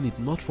they learn it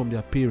not from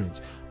their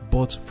parents,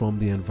 but from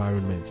the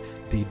environment.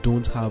 They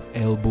don't have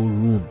elbow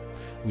room.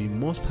 We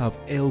must have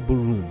elbow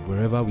room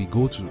wherever we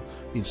go to,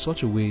 in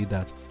such a way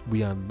that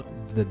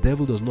the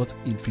devil does not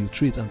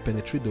infiltrate and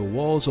penetrate the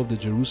walls of the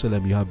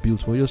Jerusalem you have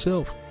built for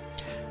yourself.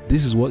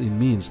 This is what it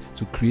means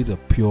to create a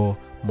pure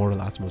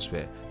moral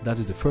atmosphere. That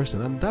is the first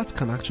thing, and that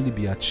can actually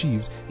be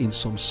achieved in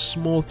some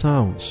small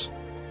towns.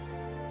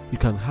 You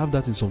can have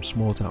that in some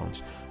small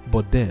towns.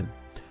 But then,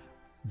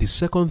 the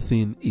second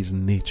thing is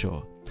nature.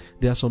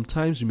 There are some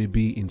times you may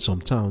be in some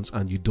towns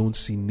and you don't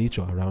see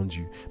nature around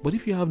you. But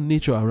if you have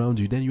nature around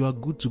you, then you are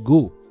good to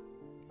go.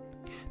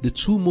 The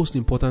two most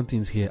important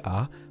things here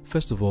are,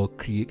 first of all,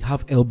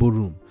 have elbow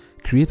room.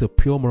 Create a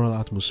pure moral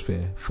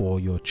atmosphere for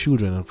your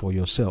children and for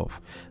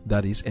yourself.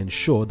 That is,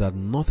 ensure that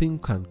nothing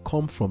can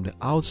come from the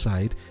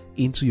outside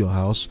into your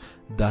house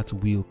that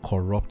will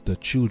corrupt the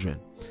children.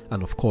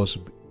 And of course,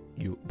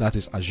 that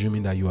is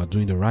assuming that you are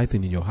doing the right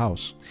thing in your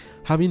house.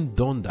 Having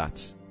done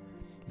that,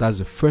 that's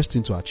the first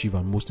thing to achieve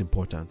and most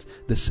important.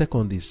 The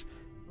second is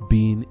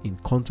being in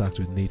contact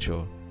with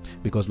nature.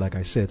 Because like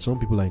I said, some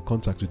people are in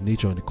contact with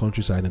nature in the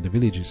countryside and the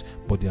villages,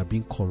 but they are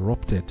being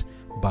corrupted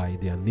by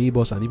their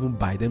neighbors and even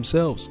by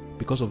themselves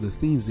because of the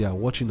things they are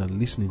watching and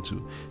listening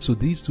to. So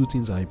these two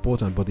things are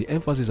important, but the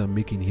emphasis I'm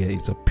making here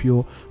is a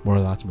pure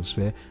moral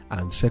atmosphere,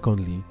 and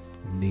secondly,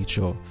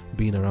 nature,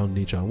 being around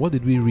nature. And what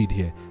did we read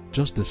here?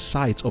 Just the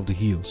sight of the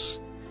hills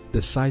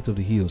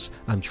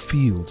and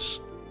fields.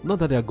 Not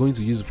that they are going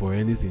to use it for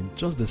anything,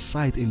 just the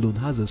sight alone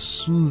has a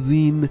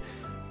soothing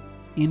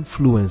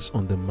influence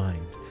on the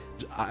mind.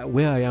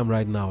 Where I am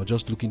right now,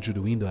 just looking through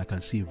the window, I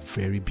can see a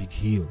very big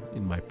hill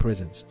in my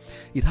presence.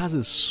 It has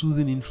a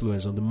soothing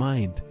influence on the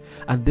mind.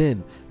 And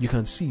then you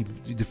can see,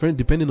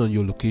 depending on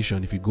your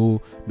location, if you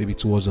go maybe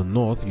towards the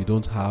north, you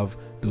don't have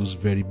those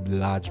very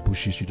large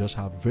bushes, you just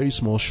have very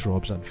small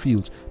shrubs and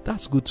fields.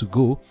 That's good to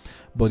go.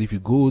 But if you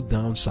go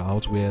down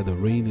south where the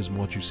rain is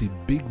much, you see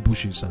big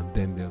bushes, and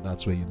then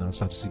that's where you now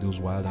start to see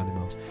those wild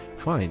animals.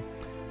 Fine,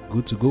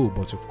 good to go,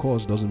 but of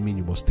course doesn't mean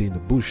you must stay in the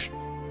bush.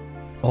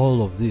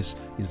 All of this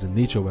is the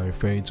nature we're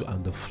referring to,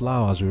 and the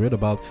flowers we read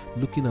about,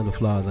 looking at the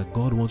flowers, that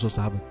God wants us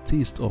to have a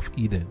taste of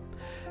Eden.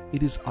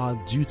 It is our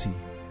duty.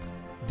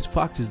 The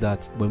fact is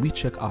that when we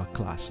check our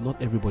class,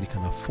 not everybody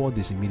can afford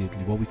this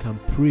immediately, but we can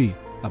pray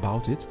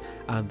about it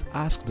and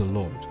ask the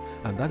Lord.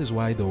 And that is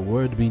why the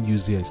word being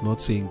used here is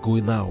not saying go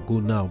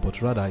now,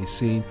 but rather is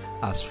saying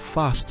as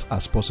fast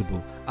as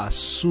possible, as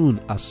soon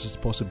as it's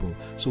possible.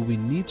 So we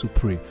need to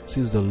pray.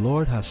 Since the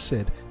Lord has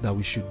said that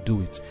we should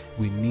do it,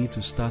 we need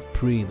to start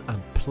praying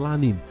and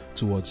planning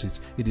towards it.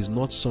 It is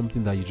not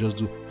something that you just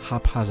do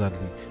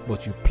haphazardly,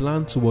 but you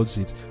plan towards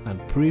it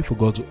and pray for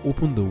God to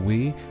open the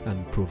way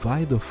and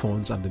provide the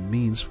funds and the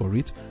means for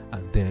it,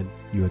 and then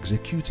you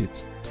execute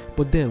it.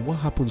 But then what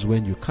happens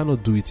when you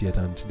cannot do it yet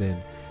and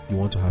then you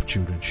want to have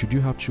children? Should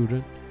you have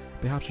children?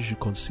 Perhaps you should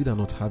consider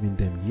not having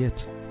them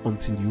yet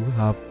until you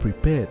have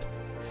prepared.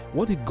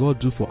 What did God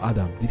do for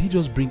Adam? Did he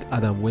just bring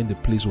Adam when the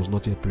place was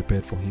not yet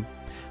prepared for him?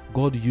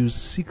 God used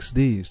 6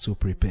 days to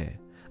prepare,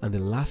 and the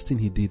last thing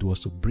he did was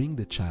to bring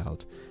the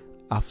child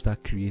after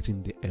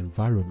creating the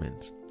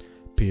environment.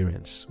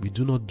 Parents, we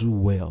do not do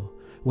well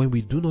when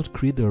we do not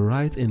create the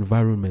right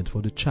environment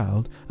for the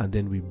child and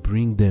then we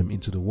bring them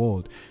into the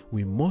world.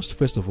 We must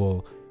first of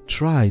all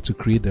try to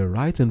create the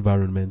right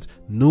environment,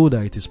 know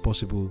that it is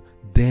possible,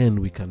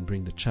 then we can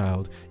bring the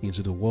child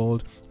into the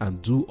world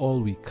and do all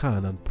we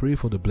can and pray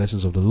for the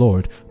blessings of the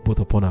Lord both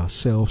upon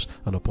ourselves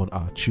and upon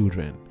our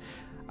children.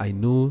 I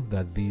know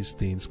that these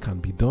things can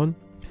be done,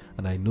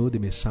 and I know they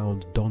may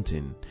sound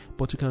daunting,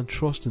 but you can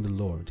trust in the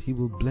Lord. He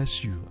will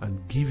bless you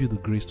and give you the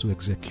grace to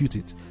execute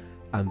it.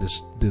 And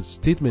the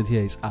statement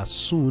here is as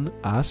soon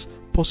as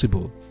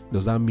possible.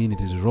 Does that mean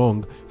it is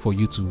wrong for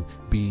you to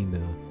be in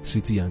a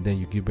city and then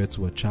you give birth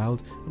to a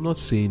child? I'm not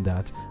saying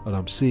that. What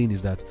I'm saying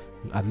is that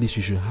at least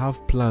you should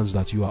have plans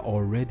that you are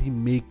already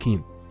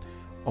making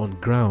on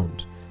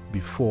ground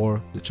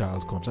before the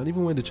child comes. And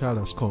even when the child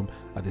has come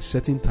at a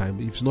certain time,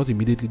 it's not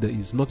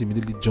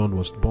immediately John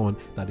was born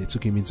that they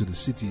took him into the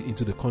city,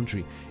 into the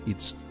country.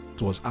 It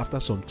was after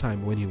some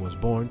time when he was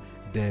born,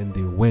 then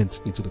they went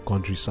into the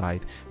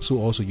countryside. So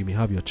also you may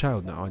have your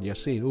child now and you're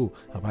saying, oh,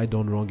 have I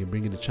done wrong in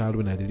bringing the child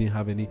when I didn't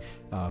have any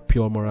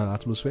pure moral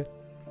atmosphere?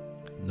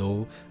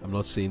 No, I'm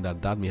not saying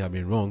that may have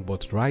been wrong,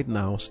 but right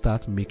now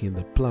start making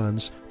the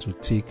plans to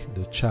take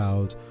the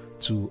child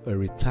to a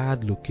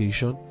retired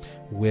location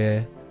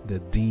where the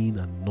din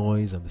and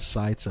noise and the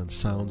sights and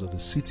sounds of the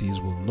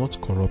cities will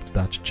not corrupt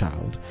that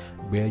child,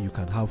 where you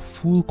can have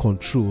full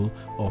control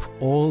of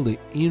all the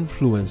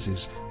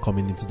influences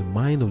coming into the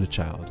mind of the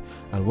child.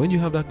 And when you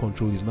have that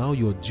control, it's now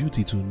your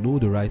duty to know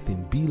the right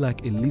thing. Be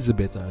like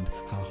Elizabeth and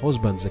her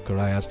husband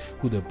Zacharias,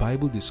 who the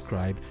Bible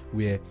described,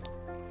 where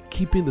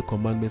keeping the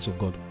commandments of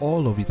God,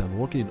 all of it, and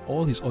working in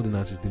all His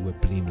ordinances, they were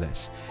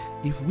blameless.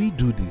 If we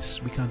do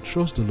this, we can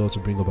trust the Lord to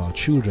bring up our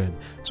children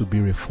to be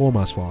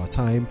reformers for our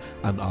time,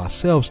 and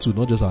ourselves too,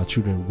 not just our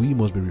children. We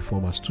must be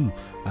reformers too,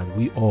 and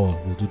we all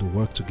will do the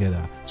work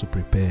together to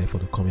prepare for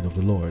the coming of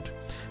the Lord.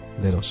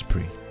 Let us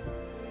pray.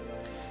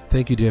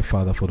 Thank you, dear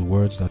Father, for the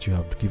words that you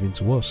have given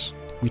to us.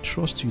 We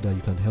trust you that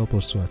you can help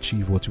us to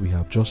achieve what we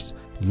have just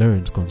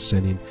learned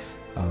concerning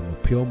a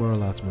pure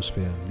moral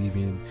atmosphere and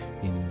living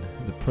in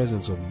the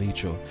presence of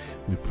nature.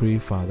 We pray,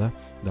 Father,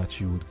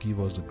 that you would give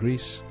us the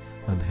grace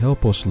and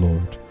help us,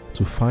 Lord,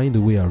 to find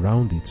a way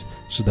around it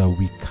so that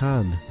we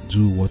can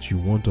do what you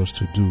want us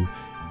to do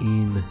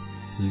in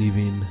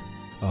living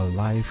a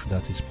life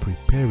that is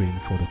preparing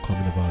for the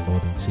coming of our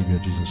Lord and Savior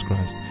Jesus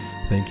Christ.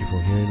 Thank you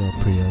for hearing our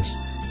prayers,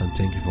 and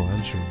thank you for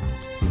answering.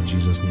 In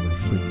Jesus' name I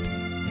pray.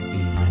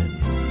 Amen.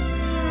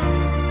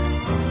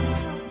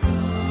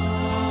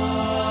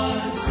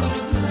 God's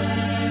gonna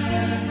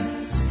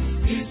bless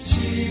His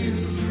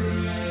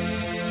children.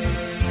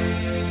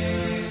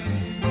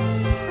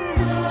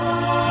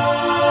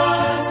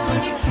 God's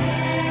gonna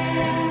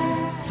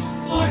care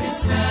for His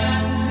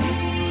family.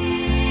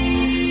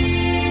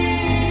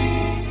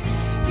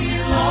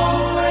 He'll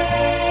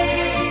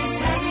always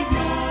have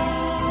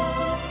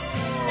enough,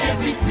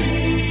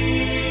 everything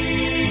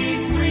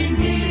we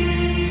need.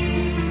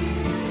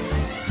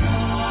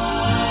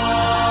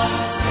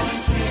 God's gonna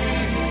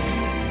care.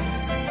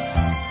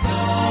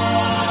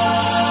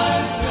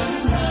 God's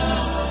gonna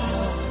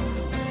love.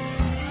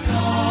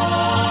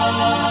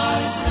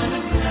 God's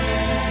gonna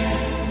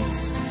bless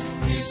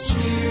His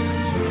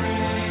children.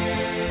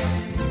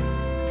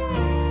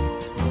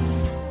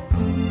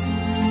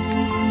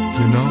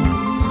 You know,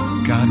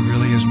 God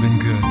really has been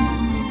good.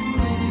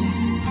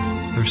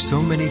 There's so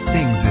many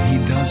things that He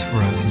does for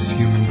us as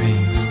human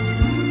beings.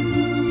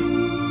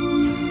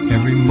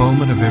 Every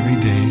moment of every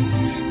day,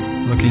 He's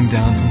looking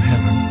down from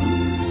heaven,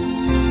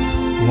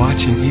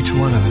 watching each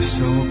one of us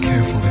so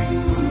carefully.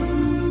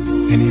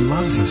 And He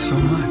loves us so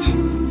much.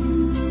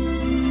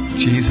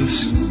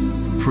 Jesus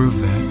proved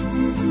that.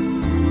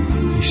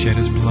 He shed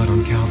His blood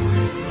on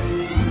Calvary.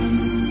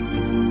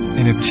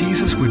 And if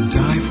Jesus would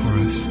die for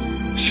us,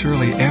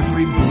 surely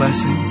every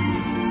blessing,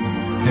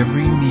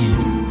 every need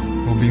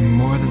will be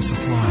more than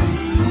supplied.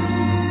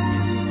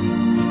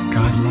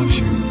 God loves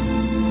you,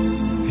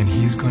 and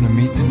He's going to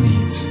meet the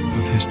needs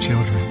of His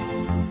children.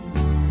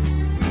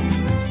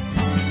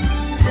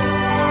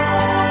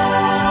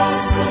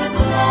 God's gonna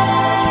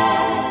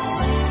bless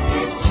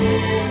His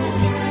children.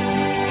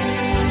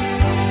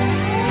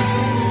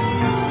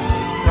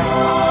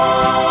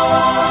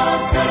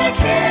 God's gonna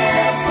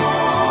care for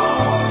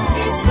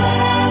His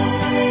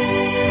family.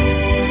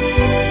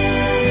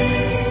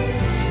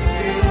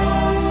 He'll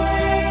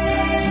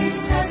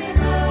always have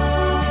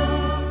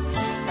enough,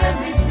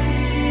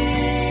 everything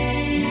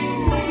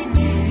we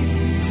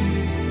need.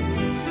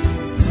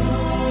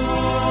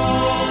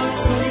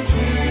 God's gonna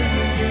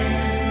care.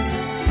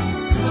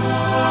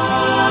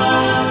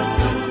 God's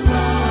gonna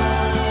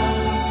love.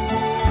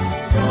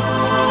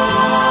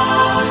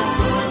 God's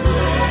gonna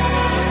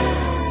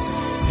bless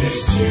His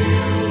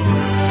children.